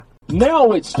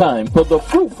Now it's time for the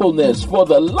Fruitfulness for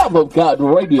the Love of God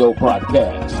radio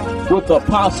broadcast with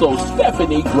Apostle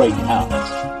Stephanie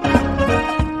Greathouse.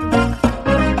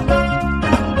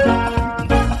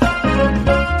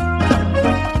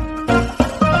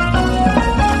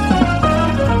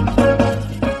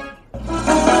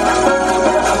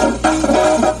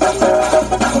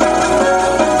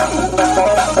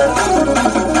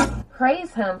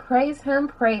 Praise him, praise him,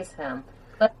 praise him.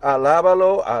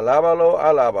 Alábalo, alábalo,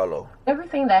 alábalo.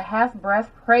 Everything that hath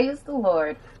breath, praise the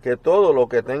Lord. Que todo lo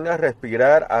que tenga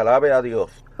respirar, alabe a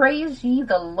Dios. Praise ye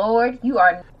the Lord. You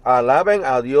are Alaben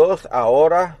a Dios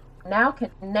ahora. now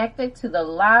connected to the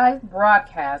live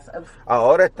broadcast of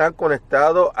Ahora están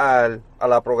conectados a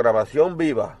la programación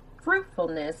viva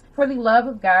Fruitfulness for the Love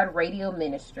of God radio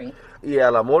ministry. y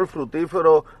al amor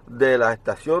fructífero de la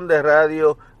estación de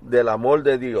radio del amor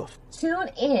de Dios.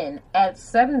 Tune in at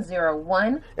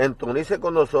 701 Entonice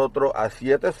con nosotros a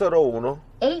 701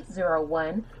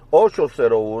 801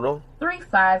 801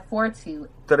 3542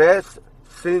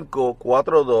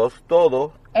 3542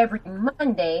 todo every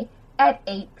Monday at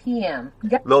 8 p.m.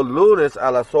 God los lunes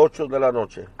a las 8 de la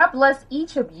noche. bless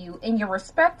each of you in your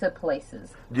respective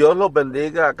places. Dios los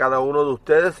bendiga a cada uno de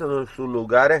ustedes en sus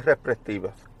lugares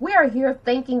respectivos. We are here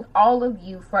thanking all of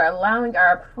you for allowing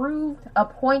our approved,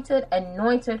 appointed,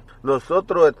 anointed,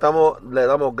 Nosotros le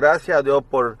damos gracias a Dios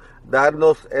por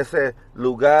darnos ese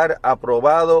lugar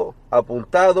aprobado,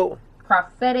 apuntado,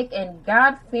 prophetic, and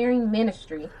God-fearing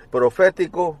ministry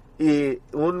profético y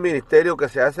un ministerio que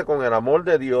se hace con el amor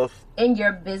de Dios in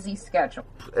your busy schedule.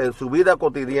 en su vida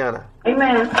cotidiana.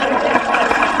 Amen.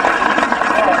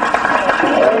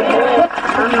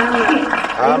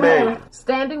 Amén.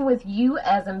 Standing with you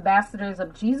as ambassadors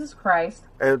of Jesus Christ,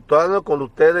 Entrando con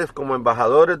ustedes como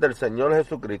embajadores del Señor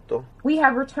Jesucristo, we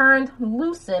have returned,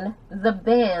 loosen the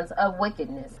bands of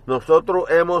wickedness. nosotros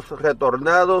hemos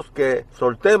retornado que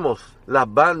soltemos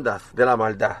las bandas de la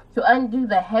maldad To undo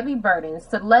the heavy burdens,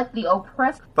 to let the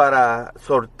oppressed para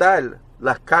soltar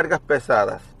las cargas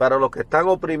pesadas, para los que están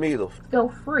oprimidos, go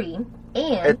free,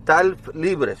 and estar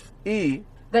libres y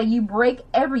that you break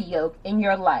every yoke in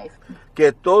your life,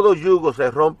 que todo yugo se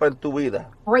rompa en tu vida,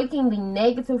 breaking the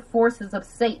negative forces of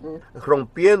Satan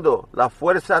rompiendo las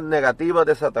fuerzas negativas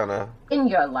de Satanás in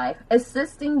your life,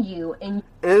 assisting you in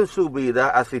en su vida,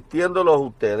 asistiéndolos a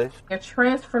ustedes your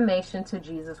transformation to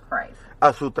Jesus Christ.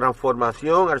 a su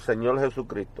transformación al Señor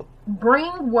Jesucristo.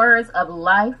 Bring words of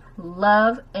life,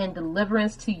 love, and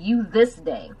deliverance to you this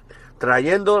day.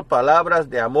 Trayendo palabras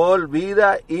de amor,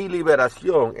 vida y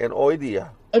liberación en hoy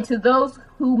día. And to those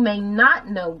who may not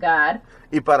know God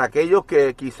Y para aquellos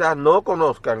que quizás no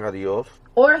conozcan a Dios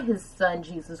or his son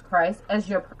Jesus Christ as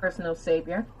your personal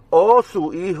savior, o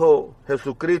su Hijo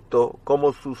Jesucristo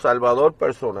como su Salvador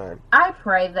personal, I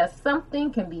pray that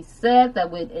something can be said that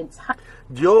would entice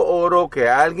yo oro que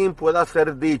alguien pueda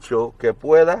ser dicho, que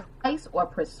pueda, or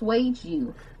persuade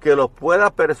you que los pueda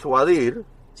persuadir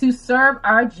to serve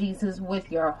our Jesus with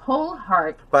your whole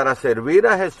heart, para servir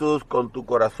a Jesús con tu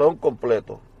corazón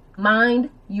completo, mind,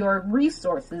 your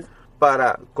resources,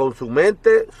 para con su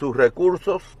mente, sus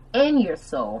recursos and your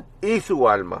soul, y su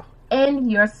alma and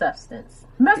your substance.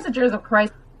 Messengers of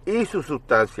Christ y su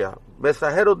sustancia,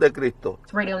 mensajeros de Cristo.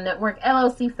 Radio Network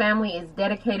LLC family is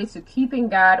dedicated to keeping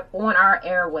God on our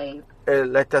airwaves.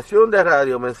 La estación de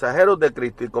radio Mensajeros de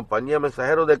Cristo y compañía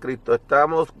Mensajeros de Cristo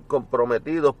estamos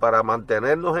comprometidos para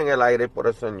mantenernos en el aire por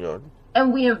el Señor.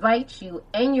 And we invite you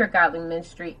and your godly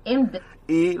ministry in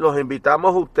Y los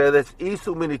invitamos a ustedes y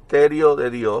su ministerio de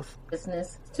Dios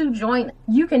business to join.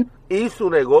 You can y su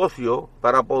negocio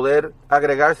para poder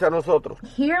agregarse a nosotros.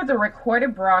 hear the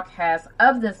recorded broadcast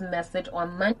of this message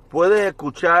on Monday, Puedes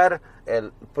escuchar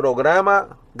el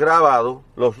programa grabado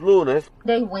los lunes,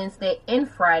 Wednesday, and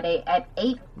Friday at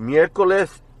 8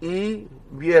 miércoles y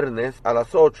viernes a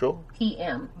las 8.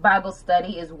 p.m. Bible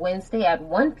study is Wednesday at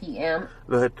 1 p.m.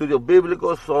 Los estudios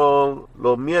bíblicos son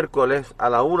los miércoles a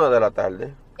la 1 de la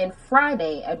tarde and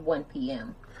Friday at 1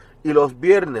 p.m. y los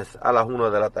viernes a las 1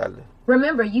 de la tarde.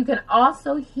 Remember, you can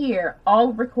also hear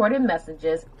all recorded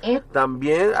messages and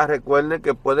También recuerden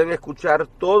que pueden escuchar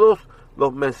todos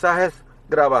los mensajes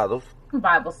grabados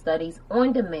Bible studies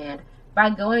on demand by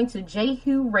going to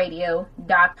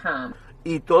jehuradio.com.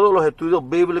 y todos los estudios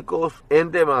bíblicos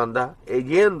en demanda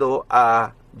yendo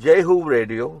a Jehu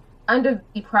Radio, Under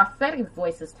the Prophetic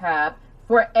Voices tab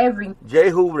for every.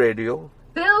 Jehu Radio.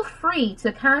 Feel free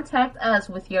to contact us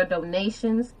with your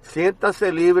donations,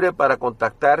 Siéntase libre para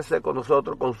contactarse con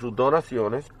nosotros con sus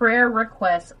donaciones, prayer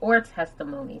requests, or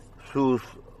testimonies. sus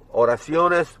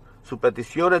oraciones, sus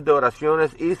peticiones de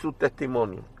oraciones y sus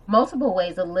testimonios. multiple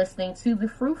ways of listening to the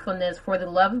Fruitfulness for the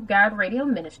Love of God radio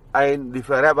ministry. Hay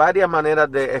varias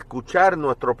maneras de escuchar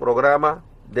nuestro programa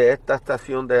de esta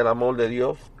estación del amor de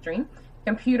Dios.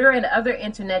 Computer and other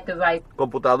internet devices.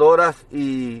 Computadoras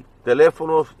y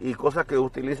teléfonos y cosas que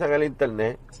utilizan el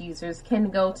internet. Users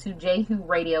can go to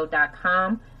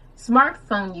jehuradio.com.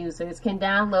 Smartphone users can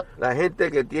download La gente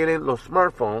que tiene los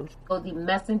smartphones the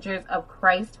Messengers of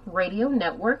Christ Radio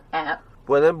Network app.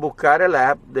 Pueden buscar el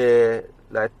app de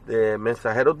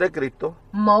Mensajeros de Cristo.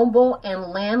 Mobile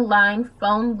and landline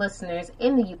phone listeners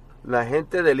in the La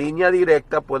gente de línea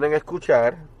directa pueden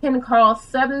escuchar. Can call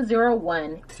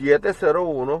 701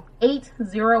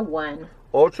 801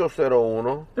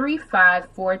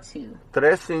 3542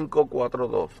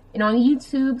 3542. And on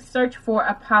YouTube, search for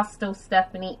Apostle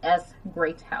Stephanie S.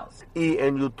 Greathouse. Y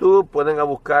en YouTube pueden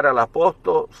buscar al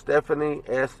apóstol Stephanie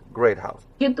S. Greathouse.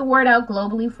 Get the word out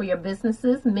globally for your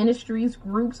businesses, ministries,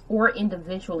 groups, or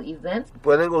individual events.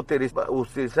 Pueden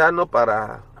utilizarnos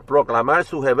para proclamar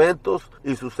sus eventos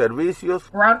y sus servicios.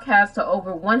 Broadcast to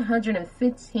over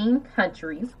 115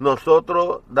 countries.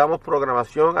 Nosotros damos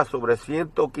programación a sobre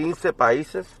 115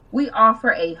 países. We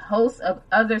offer a host of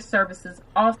other services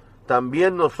also.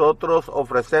 También nosotros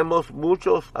ofrecemos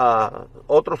muchos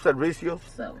otros servicios.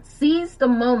 So, seize the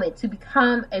moment to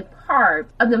become a part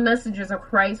of the Messengers of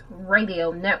Christ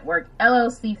Radio Network,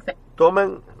 LLC.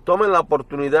 Tomen la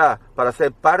oportunidad para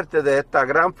ser parte de esta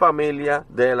gran familia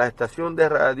de la estación de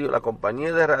radio, la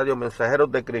compañía de radio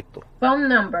Mensajeros de Cristo. Phone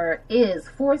number is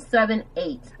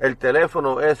 478. El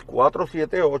teléfono es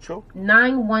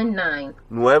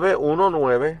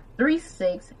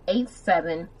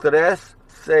 478-919-3687.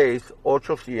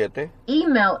 3687.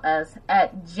 Email us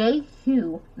at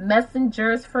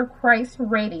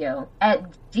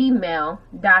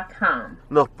jehumessengersforchristradio@gmail.com.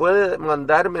 Nos puede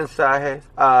mandar mensajes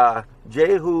a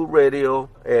Jehu Radio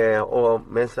o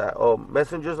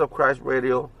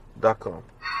messengersofchristradio.com.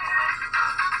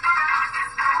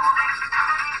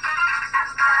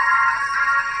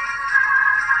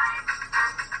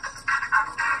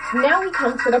 Now we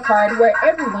come to the part where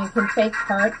everyone can take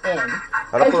part in.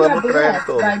 Ahora As you are podemos traer blessed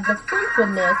todo. by the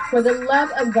fruitfulness for the Love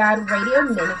of God radio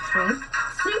ministry,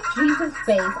 seek Jesus'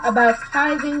 face about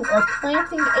tithing or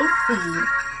planting a seed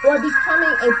or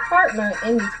becoming a partner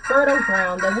in this fertile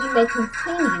ground that we may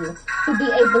continue to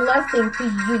be a blessing to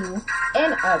you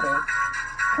and others.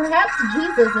 Perhaps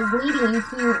Jesus is leading you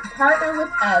to partner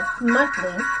with us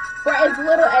monthly for as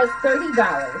little as $30.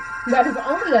 That is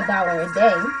only $1 a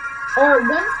day, or a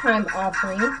one-time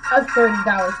offering of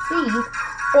 $30 seed,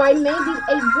 or it may be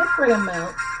a different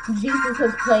amount Jesus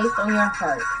has placed on your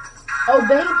heart.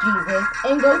 Obey Jesus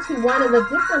and go to one of the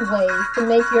different ways to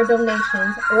make your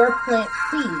donations or plant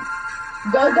seeds.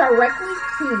 Go directly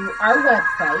to our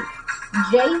website,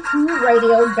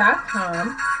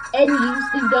 jehuradio.com, and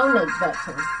use the donate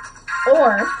button.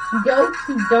 Or go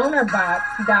to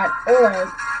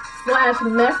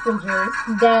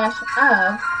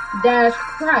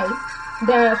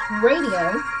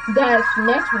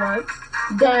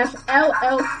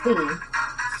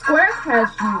Square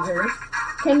Cash users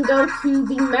can go to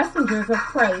the Messengers of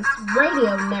Christ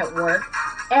Radio Network,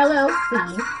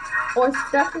 LLC, or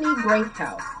Stephanie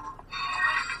Greathouse.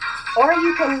 Or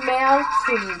you can mail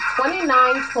to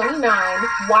 2929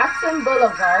 Watson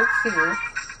Boulevard to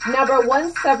number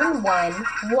 171,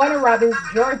 Warner Robins,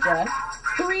 Georgia,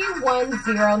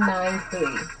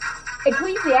 31093.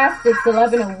 Ecclesiastes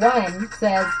 11:1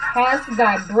 says, Cast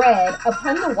thy bread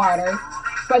upon the waters,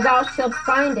 for thou shalt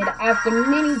find it after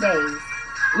many days.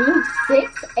 Luke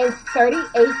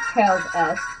 6:38 tells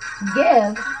us,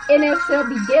 Give, and it shall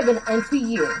be given unto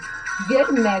you.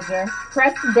 Good measure,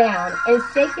 pressed down and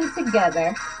shaken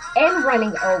together, and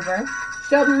running over,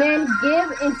 shall men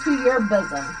give into your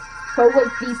bosom. For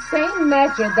with the same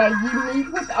measure that ye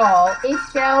meet withal, it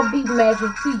shall be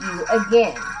measured to you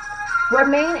again.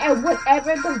 Remain at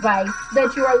whatever device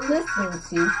that you are listening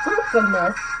to,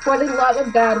 Fruitfulness for the Love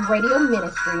of God radio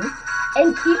ministry,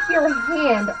 and keep your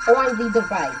hand on the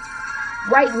device.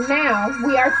 Right now,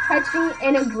 we are touching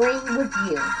and agreeing with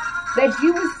you that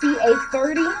you will see a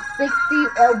 30, 60,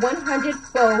 or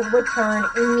 100-fold return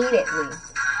immediately.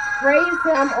 Praise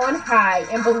Him on high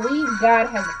and believe God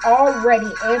has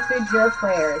already answered your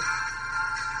prayers.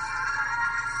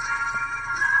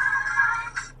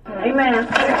 Amen.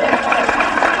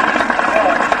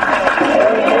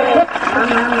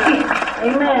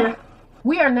 Amen.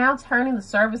 We are now turning the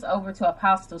service over to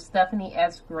Apostle Stephanie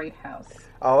S. Greathouse.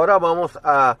 Ahora vamos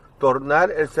a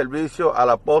tornar el servicio al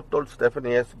apóstol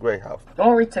Stephanie S. Greathouse.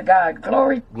 Glory to God.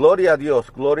 Glory. Gloria a Dios,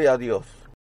 gloria a Dios.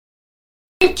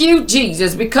 Thank you,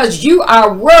 Jesus, because you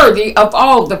are worthy of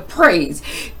all the praise.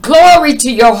 Glory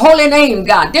to your holy name,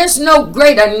 God. There's no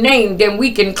greater name than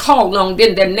we can call on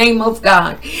than the name of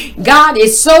God. God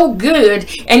is so good,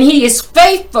 and he is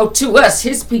faithful to us,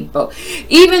 his people.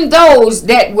 Even those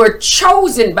that were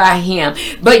chosen by him,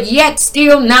 but yet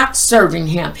still not serving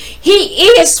him. He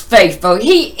is faithful.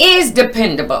 He is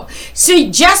dependable. See,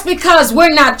 just because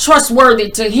we're not trustworthy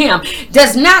to him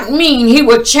does not mean he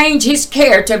will change his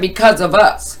character because of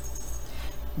us.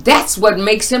 That's what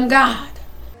makes him God.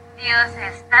 Dios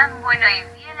es tan bueno y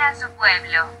fiel a su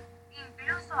pueblo,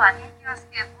 incluso a aquellos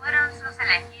que fueron sus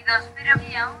elegidos pero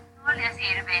que aún no le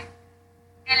sirven.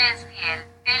 Él es fiel,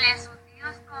 Él es un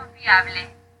Dios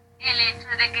confiable. El hecho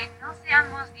de que no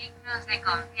seamos dignos de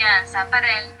confianza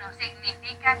para Él no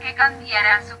significa que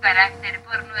cambiará su carácter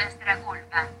por nuestra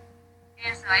culpa.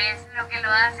 Eso es lo que lo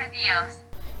hace Dios.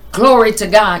 Glory to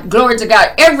God. Glory to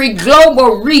God. Every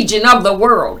global region of the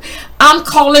world. I'm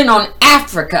calling on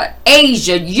Africa,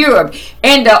 Asia, Europe,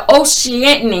 and the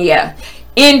Oceania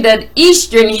in the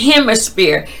Eastern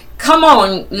Hemisphere. Come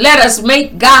on, let us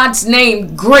make God's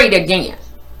name great again.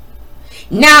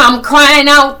 Now I'm crying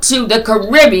out to the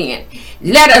Caribbean.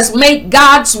 Let us make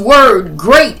God's word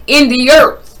great in the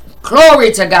earth.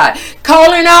 Glory to God.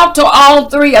 Calling out to all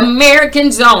three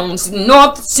American zones,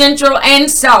 North, Central, and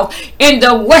South in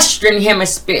the Western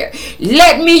Hemisphere.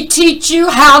 Let me teach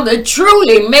you how to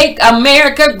truly make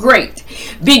America great.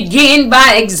 Begin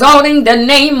by exalting the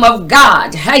name of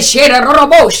God.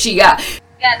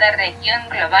 Cada región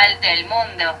global del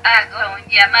mundo, hago un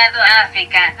llamado a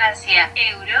África, Asia,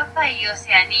 Europa y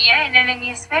Oceanía en el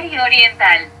hemisferio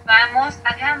oriental. Vamos,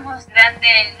 hagamos grande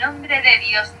el nombre de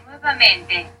Dios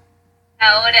nuevamente.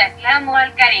 Ahora clamo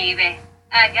al Caribe.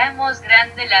 Hagamos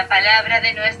grande la palabra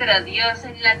de nuestro Dios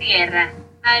en la tierra.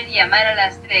 Al llamar a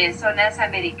las tres zonas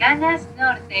americanas,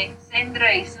 norte,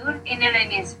 centro y sur en el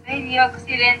hemisferio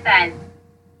occidental.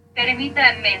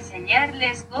 Permítanme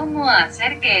enseñarles cómo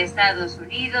hacer que Estados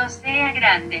Unidos sea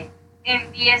grande.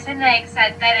 Empiecen a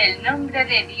exaltar el nombre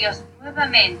de Dios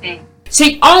nuevamente.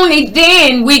 See, only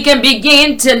then we can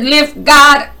begin to lift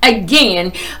God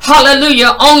again.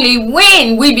 Hallelujah. Only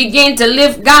when we begin to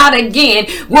lift God again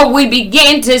will we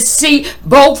begin to see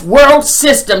both world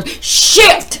systems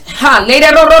shift.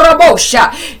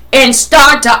 And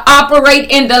start to operate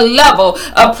in the level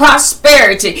of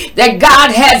prosperity that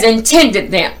God has intended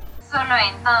them. Solo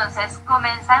entonces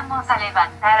comenzamos a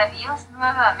levantar a Dios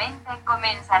nuevamente,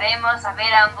 comenzaremos a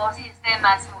ver ambos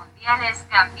sistemas mundiales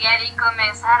cambiar y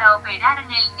comenzar a operar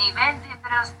en el nivel de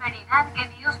prosperidad que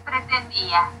Dios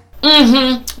pretendía.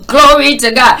 Glory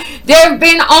to God. There have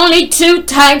been only two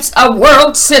types of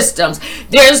world systems.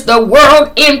 There's the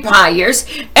world empires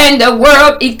and the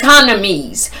world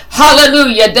economies.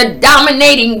 Hallelujah. The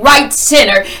dominating right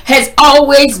center has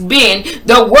always been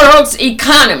the world's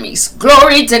economies.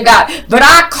 Glory to God. But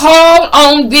I call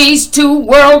on these two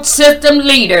world system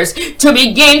leaders to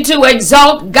begin to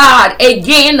exalt God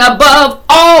again above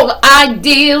all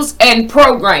ideals and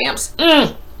programs.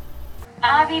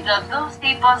 Ha habido dos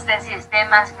tipos de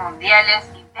sistemas mundiales,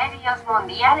 imperios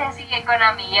mundiales y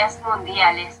economías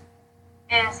mundiales.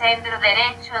 El centro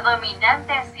derecho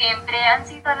dominante siempre han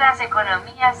sido las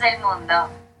economías del mundo.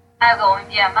 Hago un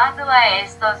llamado a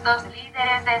estos dos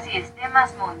líderes de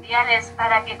sistemas mundiales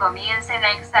para que comiencen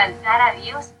a exaltar a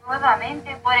Dios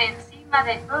nuevamente por encima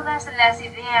de todas las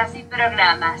ideas y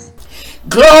programas.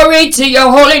 Glory to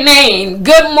your holy name.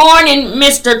 Good morning,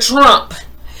 Mr. Trump.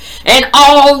 And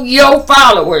all your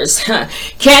followers.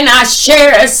 Can I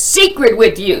share a secret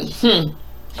with you?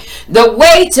 The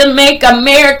way to make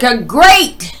America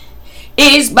great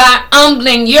is by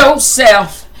humbling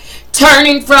yourself,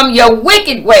 turning from your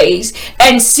wicked ways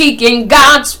and seeking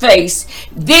God's face.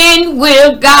 Then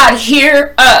will God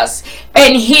hear us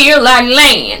and heal our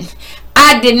land.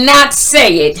 I did not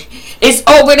say it. It's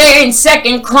over there in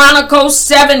 2 Chronicles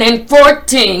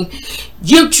 7:14.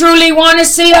 You truly want to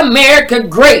see America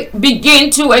great.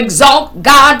 Begin to exalt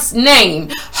God's name.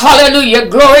 Hallelujah.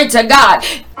 Glory to God.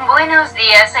 Buenos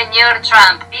días, señor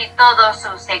Trump y todos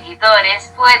sus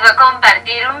seguidores. ¿Puedo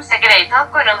compartir un secreto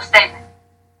con usted?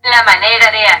 La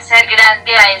manera de hacer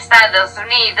grande a Estados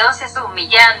Unidos es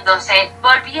humillándose,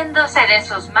 volviéndose de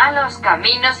sus malos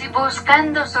caminos y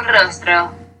buscando su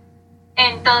rostro.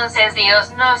 Entonces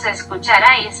Dios nos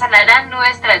escuchará y sanará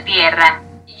nuestra tierra.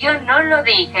 Yo no lo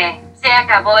dije. Se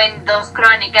acabó en 2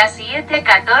 Crónicas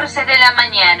 7:14 de la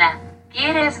mañana.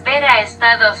 ¿Quieres ver a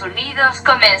Estados Unidos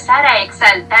comenzar a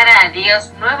exaltar a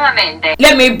Dios nuevamente?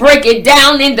 Let me break it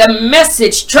down in the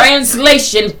Message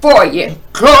translation for you.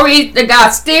 Glory to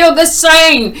God. Still the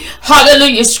same.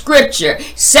 Hallelujah. Scripture.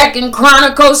 2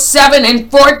 Chronicles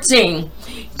 7:14.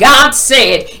 God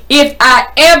said, if I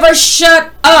ever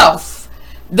shut off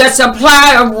the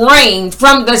supply of rain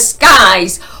from the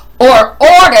skies, or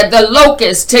order the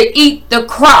locusts to eat the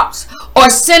crops, or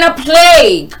send a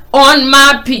plague on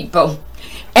my people,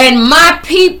 and my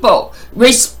people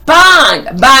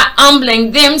respond by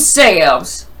humbling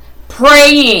themselves,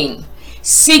 praying,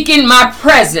 seeking my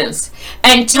presence,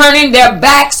 and turning their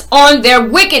backs on their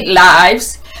wicked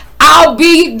lives, I'll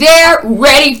be there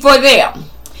ready for them.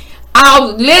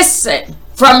 I'll listen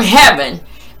from heaven,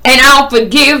 and I'll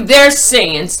forgive their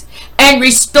sins and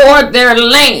restore their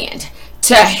land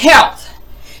to health.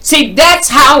 See, that's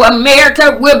how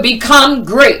America will become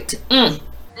great.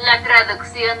 La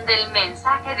traducción del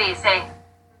mensaje dice,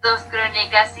 2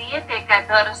 Crónicas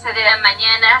 7:14 de la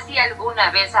mañana, si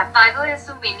alguna vez apago el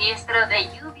suministro de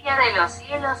lluvia de los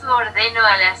cielos, o ordeno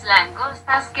a las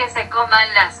langostas que se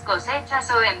coman las cosechas,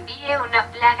 o envíe una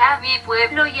plaga a mi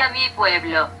pueblo y a mi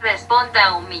pueblo,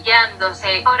 responda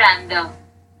humillándose, orando,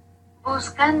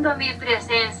 buscando mi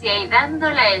presencia y dando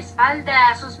la espalda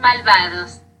a sus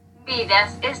malvados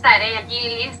vidas, estaré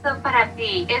allí listo para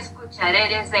ti, escucharé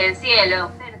desde el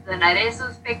cielo, perdonaré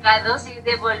sus pecados y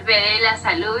devolveré la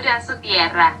salud a su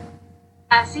tierra.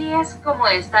 Así es como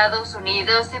Estados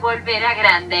Unidos se volverá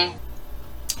grande.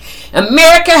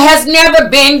 America has never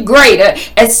been greater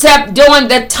except during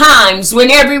the times when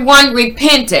everyone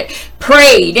repented,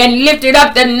 prayed, and lifted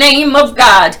up the name of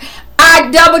God. I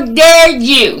double dare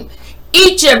you,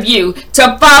 each of you,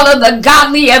 to follow the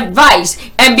godly advice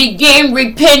and begin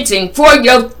repenting for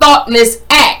your thoughtless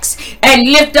acts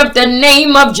and lift up the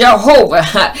name of Jehovah.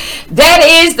 That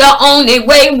is the only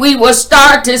way we will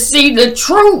start to see the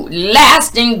true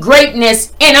lasting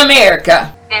greatness in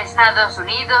America. Estados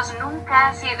Unidos nunca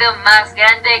ha sido más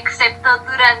grande excepto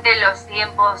durante los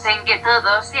tiempos en que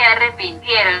todos se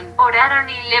arrepintieron, oraron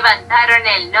y levantaron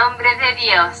el nombre de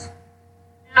Dios.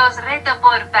 Los reto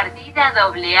por partida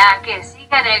AA que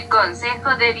sigan el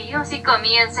consejo de Dios y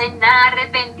comiencen a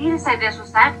arrepentirse de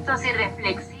sus actos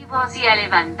irreflexivos y a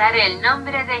levantar el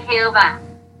nombre de Jehová.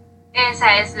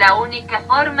 Esa es la única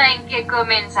forma en que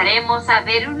comenzaremos a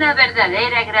ver una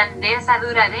verdadera grandeza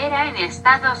duradera en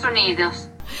Estados Unidos.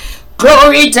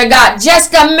 Glory to God.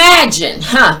 Just imagine,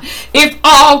 if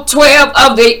all 12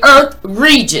 of the earth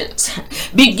regions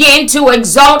begin to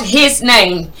exalt his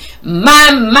name. My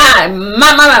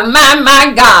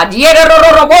God.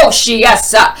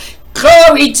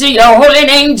 Glory to your holy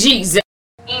name, Jesus.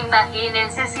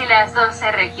 Imagínense si las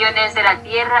 12 regiones de la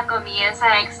tierra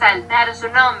comienzan a exaltar su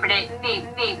nombre,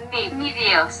 mi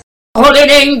Dios. Holy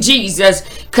name, Jesus,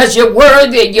 because you're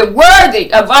worthy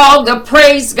of all the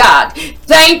praise, God.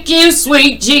 Thank you,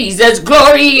 sweet Jesus.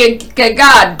 Glory to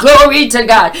God. Glory to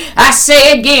God. I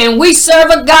say again, we serve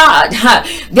a God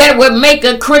that will make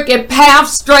a crooked path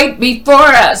straight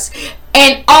before us.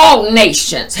 And all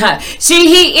nations. See,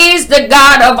 he is the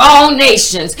God of all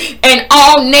nations, and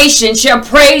all nations shall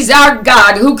praise our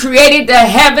God who created the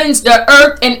heavens, the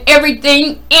earth, and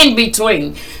everything in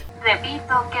between.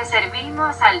 Repito que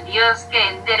servimos al Dios que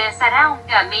enderezará un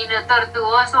camino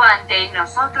tortuoso ante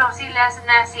nosotros y las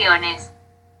naciones.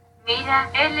 Mira,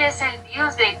 Él es el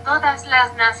Dios de todas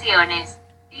las naciones,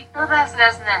 y todas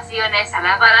las naciones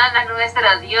alabarán a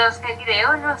nuestro Dios que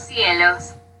creó los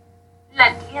cielos,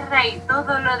 la tierra y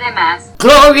todo lo demás.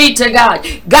 Glory to God.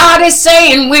 God is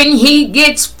saying when he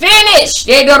gets finished,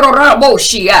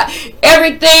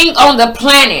 everything on the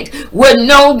planet will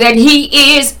know that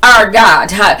he is our God.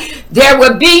 There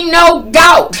will be no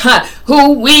doubt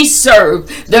who we serve.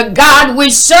 The God we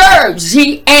serve,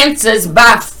 he answers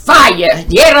by fire.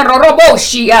 Dios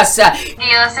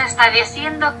está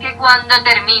diciendo que cuando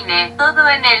termine, todo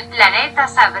en el planeta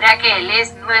sabrá que Él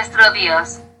es nuestro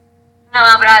Dios. No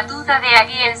habrá duda de a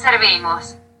quién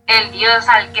servimos. El Dios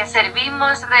al que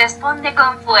servimos responde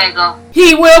con fuego.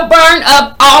 He will burn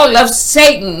up all of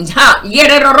Satan,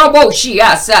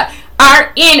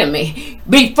 our enemy,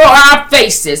 before our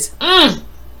faces.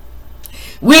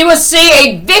 We will see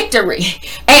a victory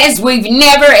as we've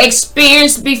never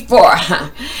experienced before.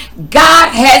 God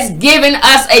has given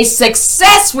us a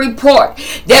success report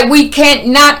that we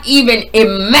cannot even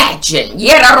imagine.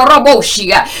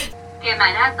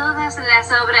 Quemará todas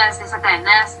las obras de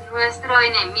Satanás, nuestro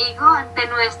enemigo, ante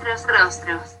nuestros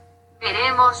rostros.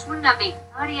 Veremos una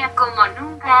victoria como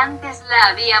nunca antes la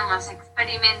habíamos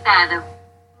experimentado.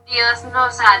 Dios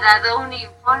nos ha dado un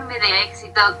informe de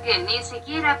éxito que ni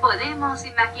siquiera podemos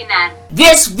imaginar.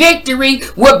 This victory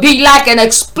will be like an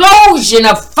explosion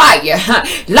of fire,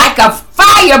 like a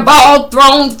fireball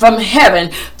thrown from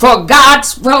heaven for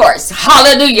God's force.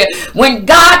 Hallelujah. When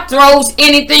God throws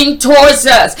anything towards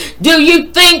us, do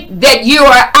you think that you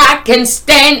or I can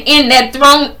stand in that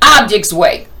thrown object's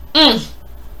way?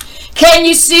 Can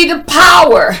you see the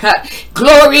power,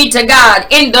 glory to God,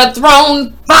 in the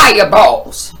thrown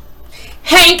fireballs?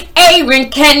 Hank Aaron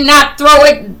cannot throw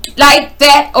it like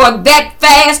that or that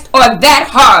fast or that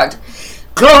hard.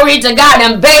 Glory to God.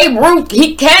 And Babe Ruth,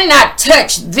 he cannot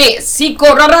touch this.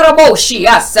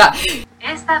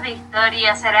 Esta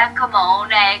victoria será como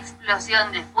una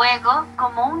explosión de fuego,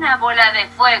 como una bola de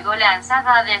fuego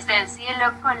lanzada desde el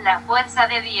cielo con la fuerza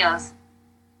de Dios.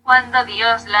 Cuando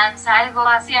Dios lanza algo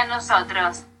hacia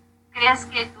nosotros, ¿crees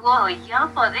que tú o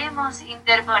yo podemos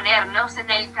interponernos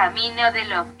en el camino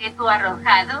del objeto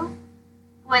arrojado?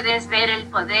 ¿Puedes ver el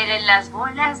poder en las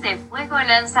bolas de fuego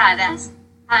lanzadas?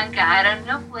 Hank Aaron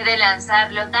no puede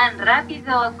lanzarlo tan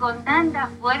rápido o con tanta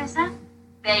fuerza.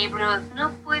 Babe Ruth no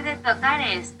puede tocar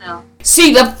esto.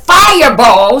 See, the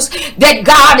fireballs that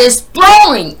God is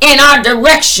throwing in our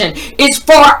direction is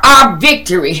for our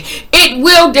victory. It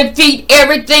will defeat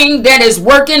everything that is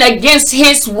working against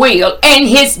His will and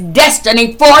His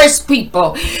destiny for His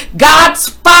people. God's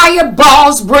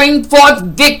fireballs bring forth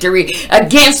victory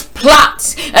against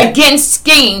plots, against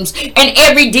schemes, and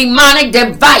every demonic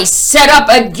device set up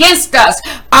against us,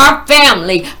 our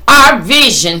family, our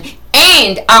vision,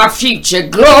 and our future.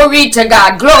 Glory to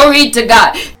God. Glory to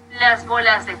God. Las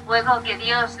bolas de fuego que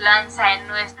Dios lanza en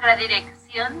nuestra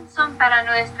dirección son para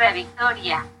nuestra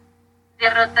victoria.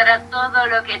 Derrotará todo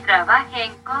lo que trabaje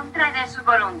en contra de su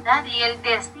voluntad y el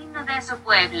destino de su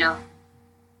pueblo.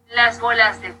 Las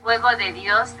bolas de fuego de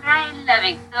Dios traen la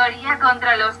victoria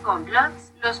contra los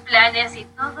complots, los planes y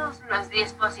todos los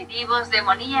dispositivos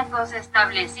demoníacos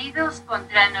establecidos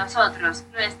contra nosotros,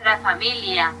 nuestra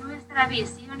familia, nuestra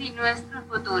visión y nuestro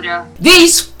futuro.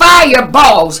 These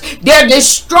fireballs, they're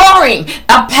destroying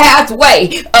a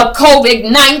pathway of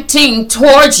COVID-19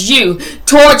 towards you,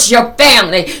 towards your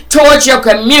family, towards your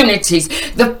communities.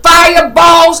 The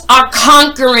fireballs are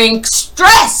conquering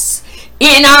stress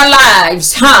in our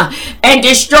lives, and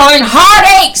destroying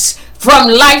heartaches from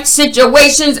life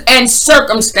situations and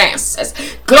circumstances.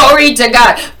 Glory to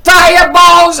God.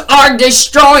 Fireballs are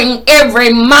destroying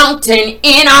every mountain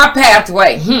in our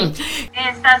pathway.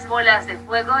 Estas bolas de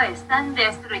fuego están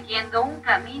destruyendo un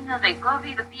camino de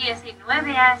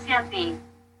COVID-19 hacia ti,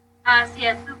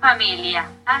 hacia tu familia,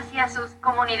 hacia sus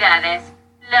comunidades.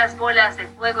 Las bolas de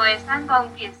fuego están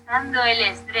conquistando el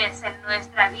estrés en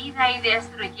nuestra vida y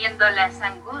destruyendo las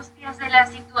angustias de las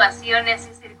situaciones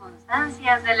y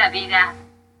circunstancias de la vida.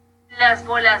 Las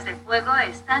bolas de fuego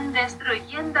están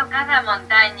destruyendo cada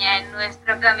montaña en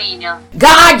nuestro camino.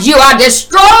 God, you are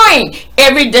destroying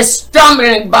every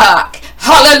stumbling block.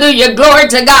 Hallelujah. Glory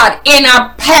to God. In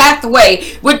our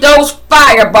pathway with those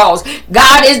fireballs.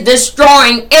 God is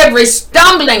destroying every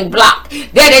stumbling block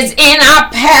that is in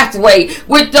our pathway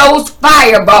with those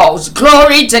fireballs.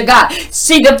 Glory to God.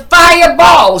 See, the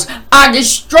fireballs are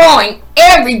destroying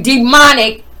every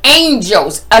demonic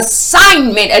angel's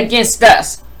assignment against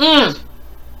us.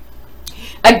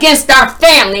 Against our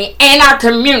family and our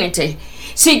community.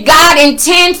 See, God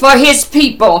intends for His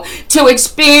people to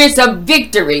experience a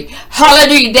victory,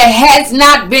 hallelujah, that has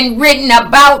not been written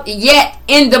about yet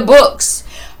in the books.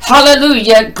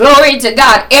 Hallelujah. Glory to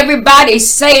God. Everybody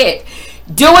say it.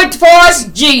 Do it for us,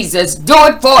 Jesus. Do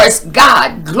it for us,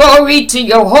 God. Glory to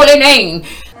your holy name.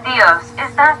 Dios,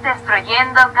 estás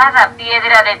destruyendo cada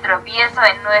piedra de tropiezo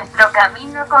en nuestro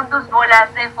camino con tus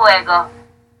bolas de fuego.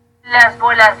 Las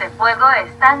bolas de fuego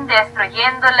están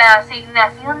destruyendo la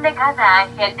asignación de cada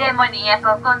ángel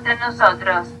demoníaco contra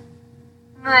nosotros,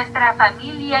 nuestra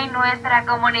familia y nuestra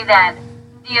comunidad.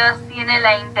 Dios tiene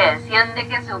la intención de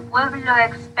que su pueblo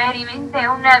experimente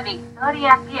una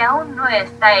victoria que aún no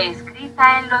está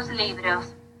escrita en los libros.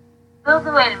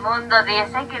 Todo el mundo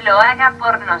dice que lo haga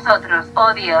por nosotros,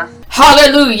 oh Dios.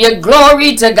 Hallelujah.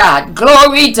 Glory to God.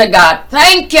 Glory to God.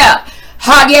 Thank you.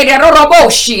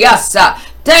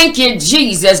 Thank you,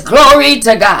 Jesus. Glory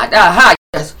to God.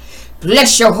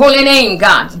 Bless your holy name,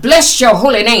 God. Bless your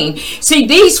holy name. See,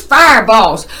 these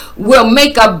fireballs will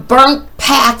make a burnt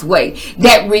pathway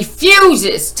that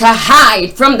refuses to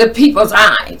hide from the people's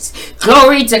eyes.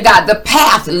 Glory to God. The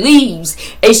path leaves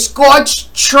a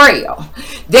scorched trail.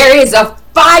 There is a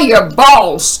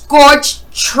fireball scorched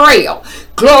trail.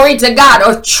 Glory to God.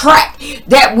 A track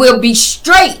that will be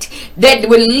straight, that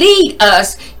will lead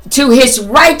us to his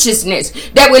righteousness,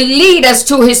 that will lead us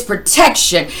to his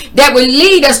protection, that will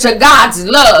lead us to God's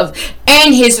love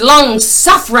and his long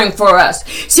suffering for us.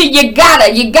 See, you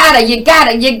gotta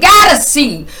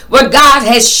see what God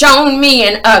has shown me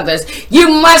and others. You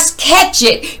must catch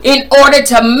it in order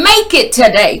to make it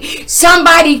today.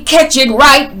 Somebody catch it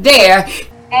right there.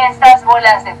 Estas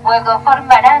bolas de fuego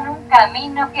formarán un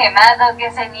camino quemado que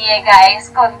se niega a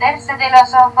esconderse de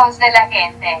los ojos de la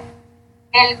gente.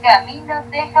 El camino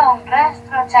deja un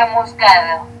rastro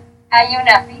chamuscado. Hay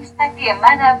una pista que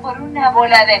emana por una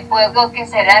bola de fuego que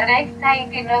será recta y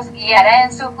que nos guiará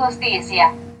en su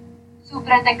justicia, su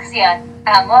protección,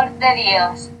 amor de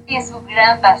Dios y su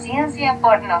gran paciencia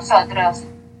por nosotros.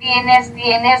 Tienes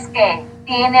que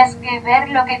ver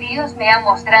lo que Dios me ha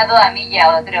mostrado a mí y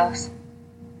a otros.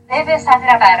 Debes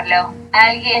atraparlo.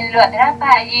 Alguien lo atrapa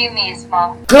allí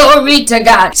mismo. Glory to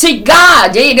God. See,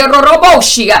 God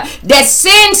that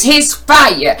sends his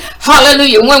fire.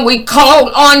 Hallelujah. When we call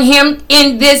on him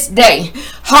in this day.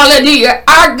 Hallelujah.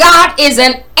 Our God is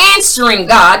an answering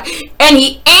God, and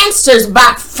he answers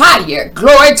by fire.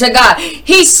 Glory to God.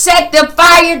 He set the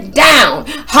fire down,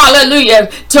 hallelujah,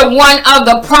 to one of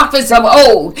the prophets of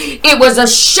old. It was a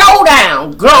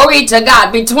showdown, glory to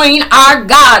God, between our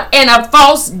God and a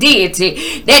false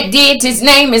deity. That deity's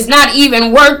name is not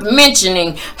even worth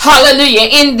mentioning, hallelujah,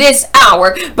 in this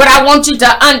hour. But I want you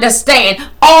to understand,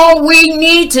 all we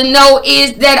need to know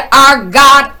is that our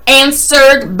God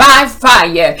answered by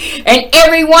fire, and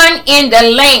everyone in the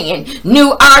land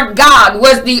knew our God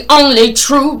was the only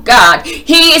true God.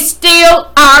 He is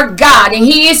still our God, and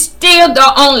he is still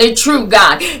the only true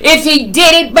God. If he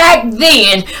did it back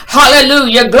then,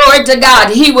 hallelujah, glory to God,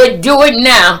 he would do it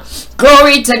now.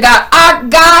 Glory to God. Our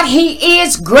God, he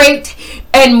is great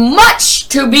and much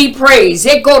to be praised.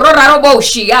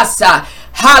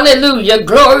 Hallelujah,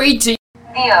 glory to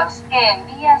Dios, que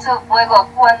envía su fuego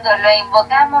cuando lo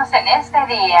invocamos en este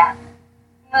día.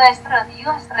 Nuestro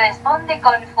Dios responde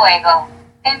con fuego.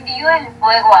 Envió el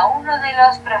fuego a uno de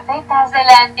los profetas de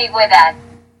la antigüedad.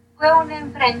 Fue un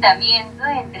enfrentamiento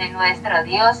entre nuestro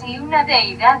Dios y una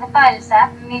deidad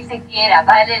falsa, ni siquiera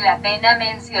vale la pena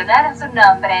mencionar su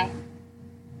nombre.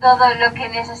 Todo lo que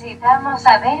necesitamos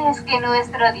saber es que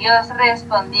nuestro Dios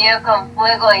respondió con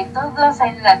fuego y todos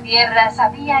en la tierra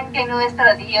sabían que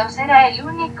nuestro Dios era el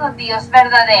único Dios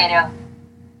verdadero.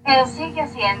 Él sigue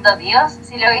siendo Dios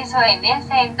si lo hizo en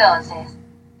ese entonces.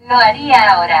 Lo haría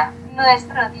ahora.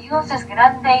 Nuestro Dios es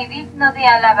grande y digno de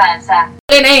alabanza.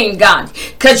 It ain't God,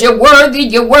 because you're worthy,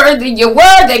 God.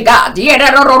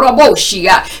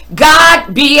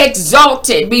 God be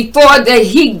exalted before the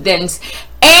heathens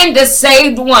and the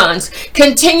saved ones.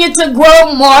 Continue to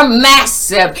grow more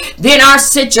massive than our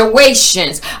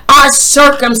situations, our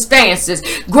circumstances.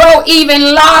 Grow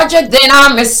even larger than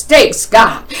our mistakes,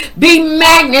 God. Be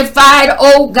magnified,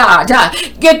 oh God.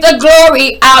 Get the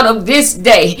glory out of this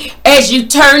day as you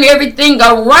turn everything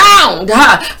around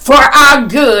for our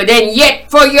good and yet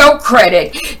for your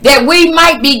credit, that we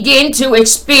might begin to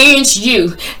experience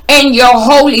you and your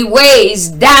holy ways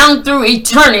down through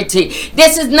eternity.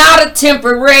 This is not a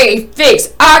temporary fix.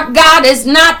 Our God is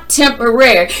not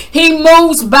temporary. He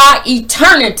moves by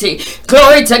eternity.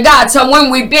 Glory to God. So when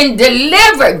we've been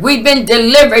delivered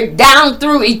down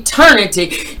through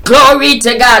eternity. Glory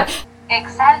to God.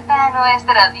 Exalta a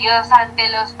nuestro Dios ante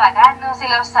los paganos y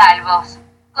los salvos.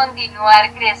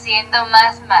 Continuar creciendo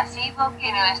más masivo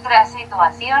que nuestras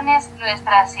situaciones,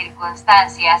 nuestras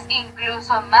circunstancias,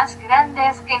 incluso más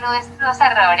grandes que nuestros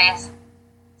errores.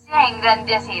 Sea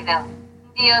engrandecido,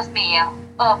 Dios mío,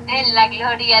 obtén la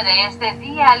gloria de este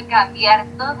día al cambiar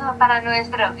todo para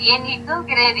nuestro bien y tu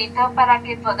crédito para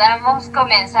que podamos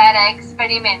comenzar a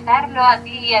experimentarlo a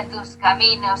ti y a tus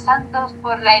caminos santos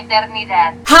por la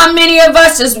eternidad. How many of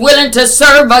us is willing to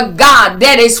serve a God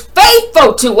that is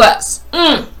faithful to us?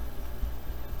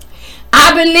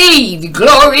 I believe,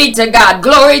 glory to God,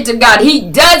 he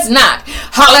does not,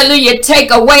 hallelujah,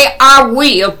 take away our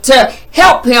will to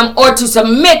help him or to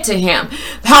submit to him.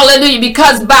 Hallelujah.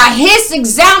 Because by his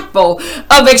example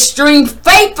of extreme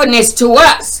faithfulness to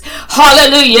us,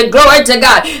 hallelujah, glory to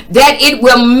God, that it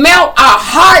will melt our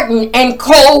hardened and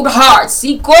cold hearts.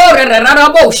 See,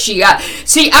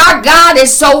 our God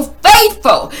is so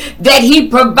faithful that he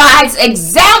provides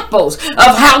examples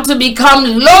of how to become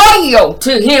loyal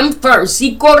to him first.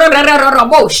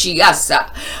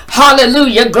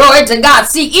 Hallelujah, glory to God.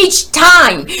 See, each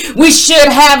time we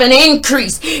should have an increase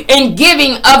in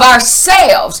giving of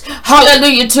ourselves,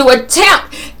 hallelujah, to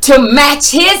attempt to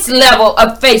match his level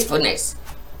of faithfulness.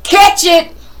 Catch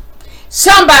it.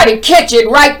 Somebody catch it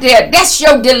right there. That's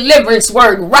your deliverance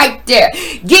word right there.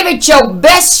 Give it your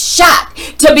best shot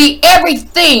to be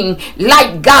everything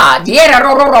like God.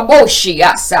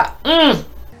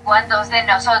 ¿Cuántos de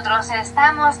nosotros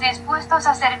estamos dispuestos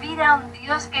a servir a un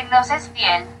Dios que nos es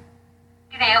fiel?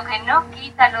 Creo que no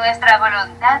quita nuestra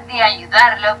voluntad de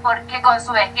ayudarlo, porque con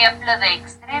su ejemplo de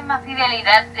extrema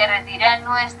fidelidad derretirá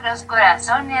nuestros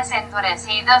corazones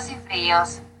endurecidos y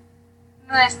fríos.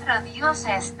 Nuestro Dios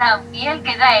es tan fiel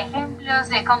que da ejemplos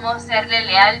de cómo serle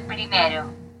leal primero.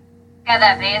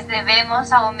 Cada vez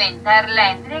debemos aumentar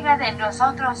la entrega de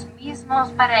nosotros mismos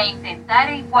para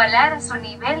intentar igualar su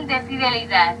nivel de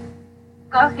fidelidad.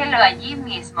 Cógelo allí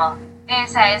mismo.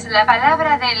 Esa es la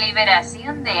palabra de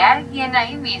liberación de alguien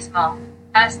ahí mismo.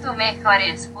 Haz tu mejor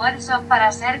esfuerzo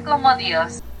para ser como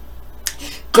Dios.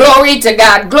 Glory to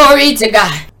God. Glory to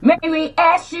God. May we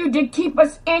ask you to keep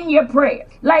us in your prayer.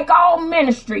 Like all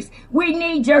ministries, we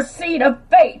need your seed of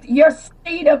faith, your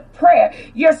seed of prayer,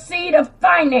 your seed of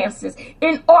finances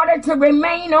in order to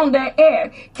remain on the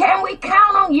air. Can we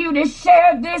count on you to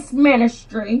share this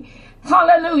ministry?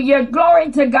 Hallelujah.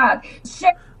 Glory to God.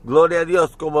 Gloria a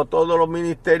Dios, como todos los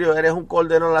ministerios, eres un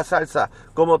cordero en la salsa.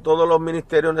 Como todos los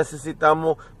ministerios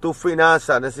necesitamos tus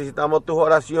finanzas, necesitamos tus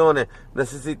oraciones,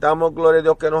 necesitamos, gloria a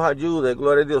Dios, que nos ayude.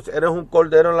 Gloria a Dios, eres un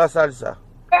cordero en la salsa.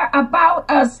 About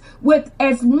us with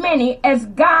as many as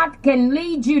God can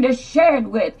lead you to share it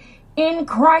with, in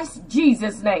Christ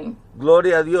Jesus' name.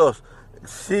 Gloria a Dios,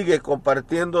 sigue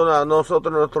compartiendo a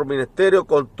nosotros nuestro ministerio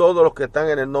con todos los que están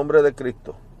en el nombre de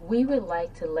Cristo. We would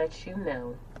like to let you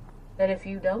know that if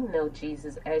you don't know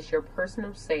Jesus as your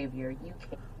personal Savior, you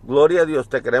can't. Gloria a Dios,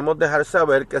 te queremos dejar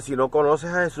saber que si no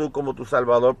conoces a Jesús como tu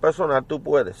Salvador personal, tú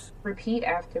puedes. Repeat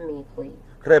after me, please.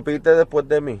 Repite después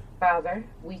de mí. Father,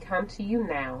 we come to you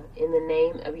now in the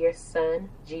name of your Son,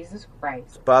 Jesus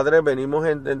Christ. Padre, venimos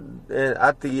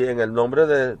a ti en el nombre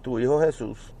de tu Hijo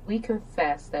Jesús. We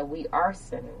confess that we are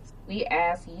sinners. We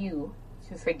ask you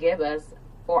to forgive us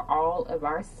for all of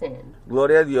our sin.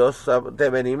 Gloria a Dios, te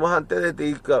venimos ante de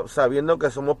ti sabiendo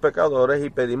que somos pecadores y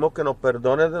pedimos que nos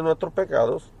perdones de nuestros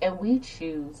pecados. And we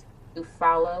choose to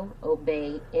follow,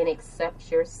 obey, and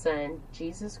accept your Son,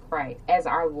 Jesus Christ, as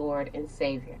our Lord and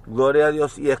Savior. Gloria a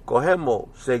Dios, y escogemos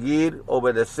seguir,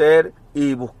 obedecer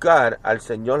y buscar al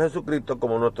Señor Jesucristo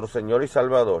como nuestro Señor y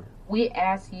Salvador. We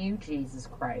ask you, Jesus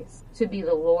Christ, to be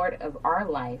the Lord of our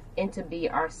life and to be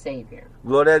our Savior.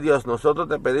 Gloria a Dios, nosotros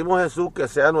te pedimos, Jesús, que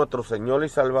sea nuestro Señor y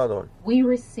Salvador. We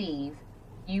receive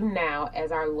you now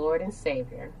as our Lord and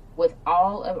Savior with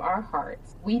all of our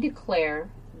hearts. We declare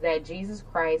that Jesus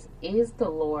Christ is the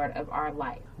Lord of our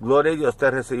life. Gloria a Dios, te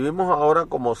recibimos ahora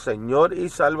como Señor y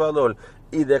Salvador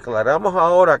y declaramos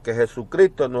ahora que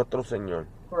Jesucristo es nuestro Señor.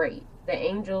 Great. The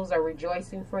angels are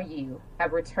rejoicing for you,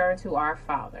 have returned to our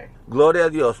Father. Gloria a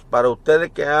Dios, para ustedes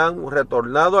que han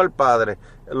retornado al Padre,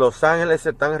 los ángeles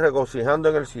se están regocijando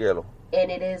en el cielo.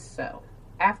 And it is so.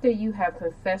 After you have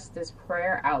confessed this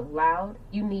prayer out loud,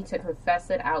 you need to confess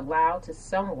it out loud to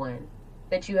someone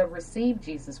that you have received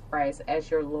Jesus Christ as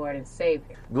your Lord and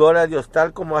Savior. Gloria a Dios,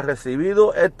 tal como has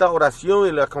recibido esta oración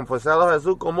y lo has confesado a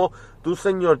Jesús como tu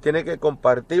Señor, tiene que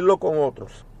compartirlo con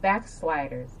otros.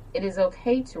 Backsliders, it is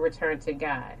okay to return to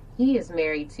God. He is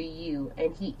married to you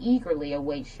and he eagerly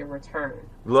awaits your return.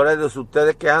 Gloria a Dios,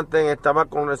 ustedes que antes estaban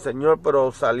con el Señor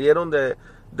pero salieron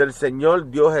del Señor,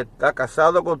 Dios está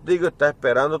casado contigo y está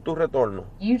esperando tu retorno.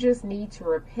 You just need to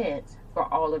repent for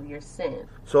all of your sin.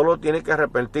 Solo tienes que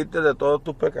arrepentirte de todos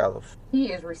tus pecados.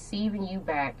 He is receiving you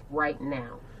back right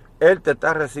now. Él te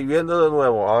está recibiendo de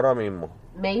nuevo ahora mismo.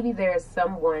 Maybe there is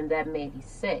someone that may be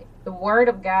sick. The Word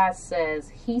of God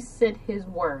says He sent His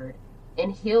Word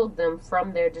and healed them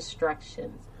from their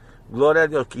destructions. Gloria a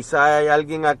Dios, quizá hay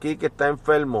alguien aquí que está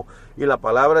enfermo y la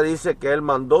palabra dice que Él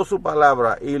mandó su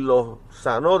palabra y los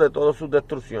sanó de todas sus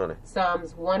destrucciones.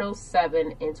 Psalms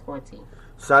 107 and 20.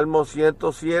 Salmo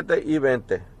 107 y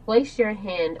 20. Place your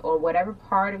hand on whatever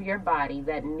part of your body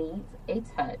that needs a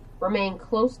touch. Remain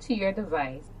close to your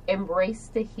device. Embrace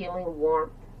the healing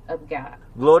warmth of God.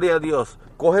 Gloria a Dios.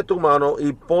 Coge tu mano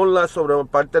y ponla sobre una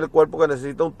parte del cuerpo que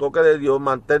necesita un toque de Dios.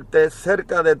 Mantente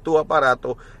cerca de tu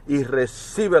aparato y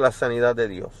recibe la sanidad de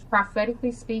Dios.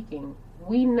 Prophetically speaking,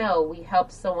 we know we help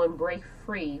someone break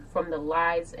free from the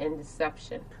lies and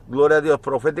deception. Gloria a Dios.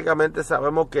 Proféticamente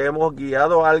sabemos que hemos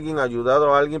guiado a alguien,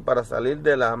 ayudado a alguien para salir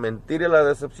de la mentira y la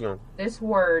decepción. This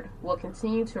word will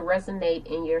continue to resonate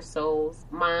in your souls,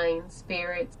 minds,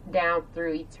 spirits, down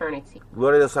through eternity.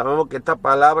 Gloria a Dios. Sabemos que esta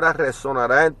palabra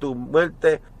resonará en tu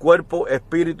mente, cuerpo,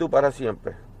 espíritu para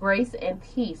siempre. Grace and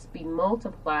peace be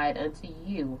multiplied unto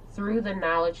you through the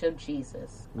knowledge of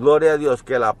Jesus. Gloria a Dios,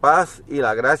 que la paz y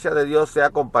la gracia de Dios sea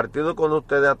compartido con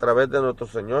ustedes a través de nuestro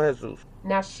Señor Jesús.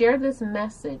 Now share this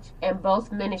message and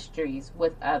both ministries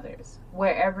with others,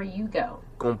 wherever you go.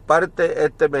 Comparte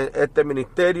este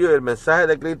ministerio y el mensaje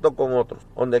de Cristo con otros,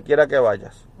 donde quiera que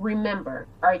vayas. Remember,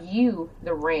 are you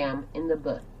the ram in the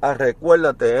bush?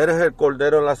 Recuérdate, eres el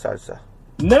cordero en la salsa.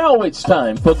 Now it's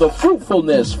time for the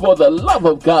Fruitfulness for the Love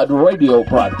of God radio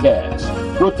broadcast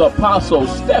with Apostle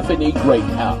Stephanie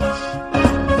Greathouse.